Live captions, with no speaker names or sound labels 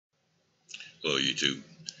Hello YouTube.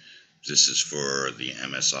 This is for the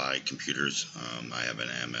MSI computers. I have an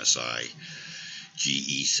MSI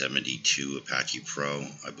GE72 Apache Pro.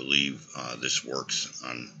 I believe this works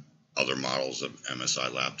on other models of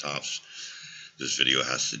MSI laptops. This video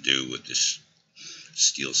has to do with this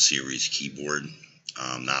SteelSeries keyboard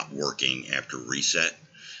not working after reset.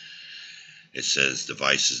 It says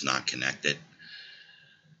device is not connected.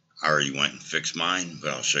 I already went and fixed mine,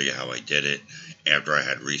 but I'll show you how I did it. After I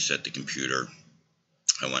had reset the computer,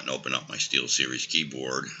 I went and opened up my SteelSeries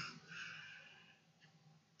keyboard,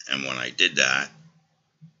 and when I did that,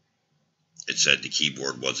 it said the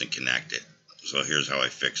keyboard wasn't connected. So here's how I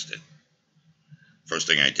fixed it. First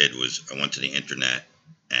thing I did was I went to the internet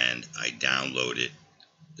and I downloaded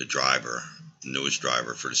the driver, the newest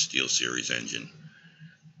driver for the SteelSeries engine,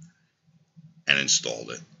 and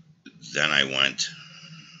installed it. Then I went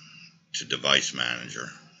to Device Manager.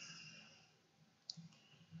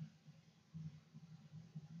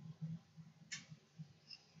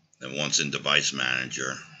 Then once in Device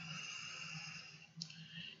Manager,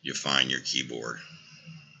 you find your keyboards,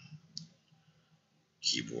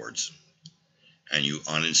 and you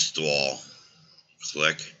uninstall,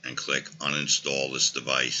 click uninstall this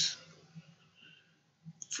device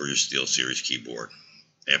for your SteelSeries keyboard.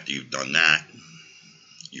 After you've done that,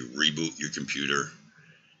 you reboot your computer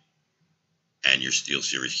and your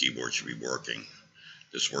SteelSeries keyboard should be working.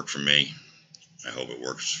 This worked for me. I hope it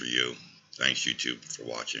works for you. Thanks YouTube for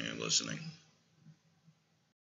watching and listening.